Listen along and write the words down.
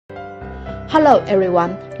Hello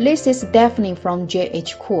everyone, this is Daphne from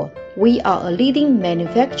JH Cool. We are a leading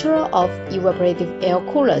manufacturer of evaporative air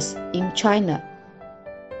coolers in China.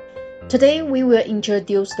 Today we will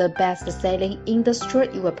introduce the best-selling industrial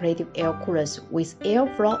evaporative air coolers with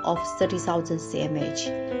airflow of 30,000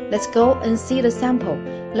 CMH. Let's go and see the sample.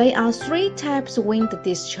 There are 3 types wind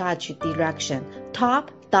discharge direction: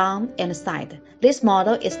 top, down, and side. This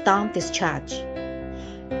model is down discharge.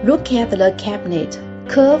 Look at the cabinet.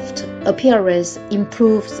 Curved appearance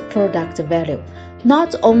improves product value.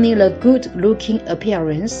 Not only the good-looking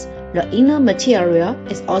appearance, the inner material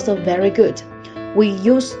is also very good. We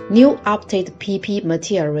use new updated PP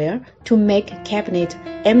material to make cabinet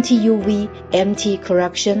anti-UV,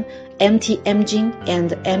 anti-corrosion, anti-aging,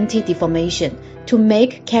 and anti-deformation to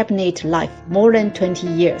make cabinet life more than 20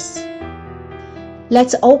 years.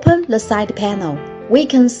 Let's open the side panel. We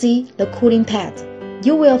can see the cooling pad.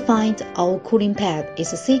 You will find our cooling pad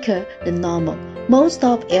is thicker than normal. Most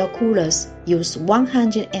of air coolers use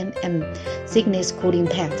 100 mm thickness cooling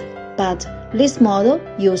pad, but this model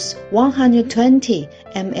uses 120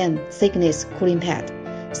 mm thickness cooling pad.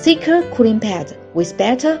 Thicker cooling pad with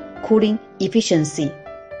better cooling efficiency.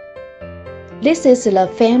 This is the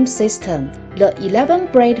fan system. The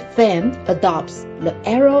 11-blade fan adopts the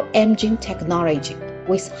aero engine technology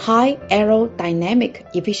with high aerodynamic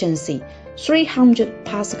efficiency, 300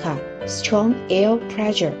 pascal strong air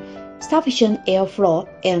pressure, sufficient airflow,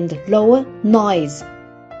 and lower noise.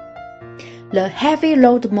 The heavy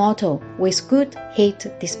load motor with good heat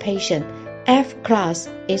dissipation, F-class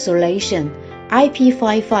insulation,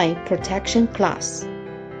 IP55 protection class.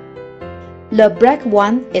 The black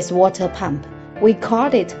one is water pump. We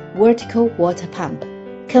call it vertical water pump.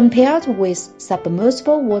 Compared with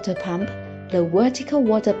submersible water pump, the vertical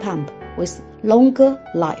water pump with longer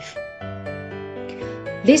life.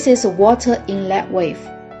 This is a water inlet valve.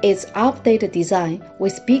 It's updated design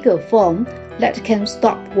with bigger foam that can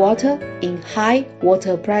stop water in high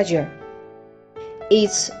water pressure.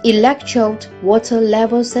 It's electrode water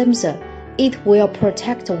level sensor. It will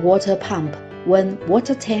protect the water pump when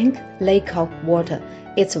water tank leak out water.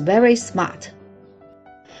 It's very smart.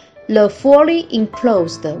 The fully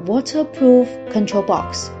enclosed waterproof control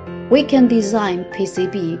box. We can design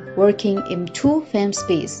PCB working in 2 fan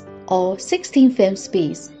speeds or 16 fan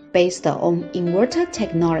speeds based on inverter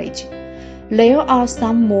technology. There are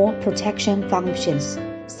some more protection functions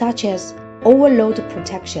such as overload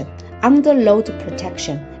protection, underload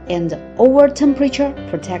protection, and over temperature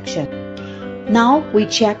protection. Now we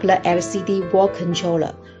check the LCD wall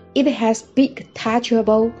controller. It has big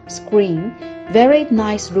touchable screen, very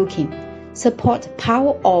nice looking, support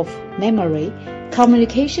power off memory.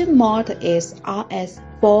 Communication mode is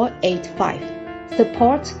RS485,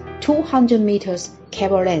 support 200 meters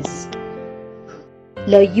cable length.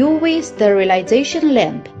 The UV sterilization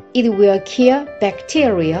lamp. It will kill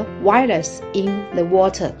bacteria, virus in the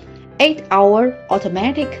water. 8-hour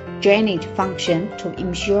automatic drainage function to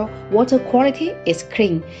ensure water quality is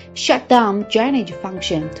clean. Shutdown drainage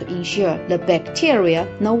function to ensure the bacteria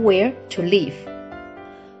nowhere to live.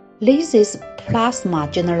 This is plasma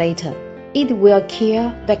generator. It will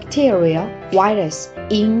kill bacteria, virus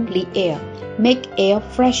in the air, make air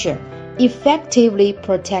fresher, effectively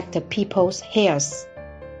protect people's health.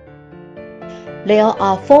 There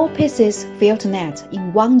are 4 pieces filter net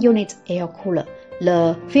in 1 unit air cooler.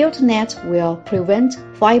 The filter net will prevent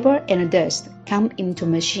fiber and dust come into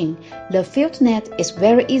machine. The filter net is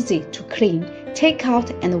very easy to clean, take out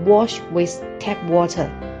and wash with tap water.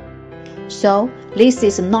 So this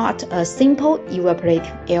is not a simple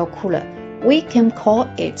evaporative air cooler. We can call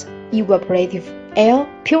it evaporative air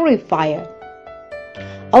purifier.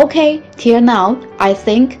 Okay, till now, I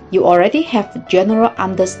think you already have general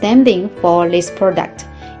understanding for this product.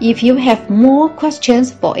 If you have more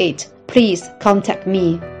questions for it, please contact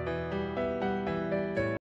me.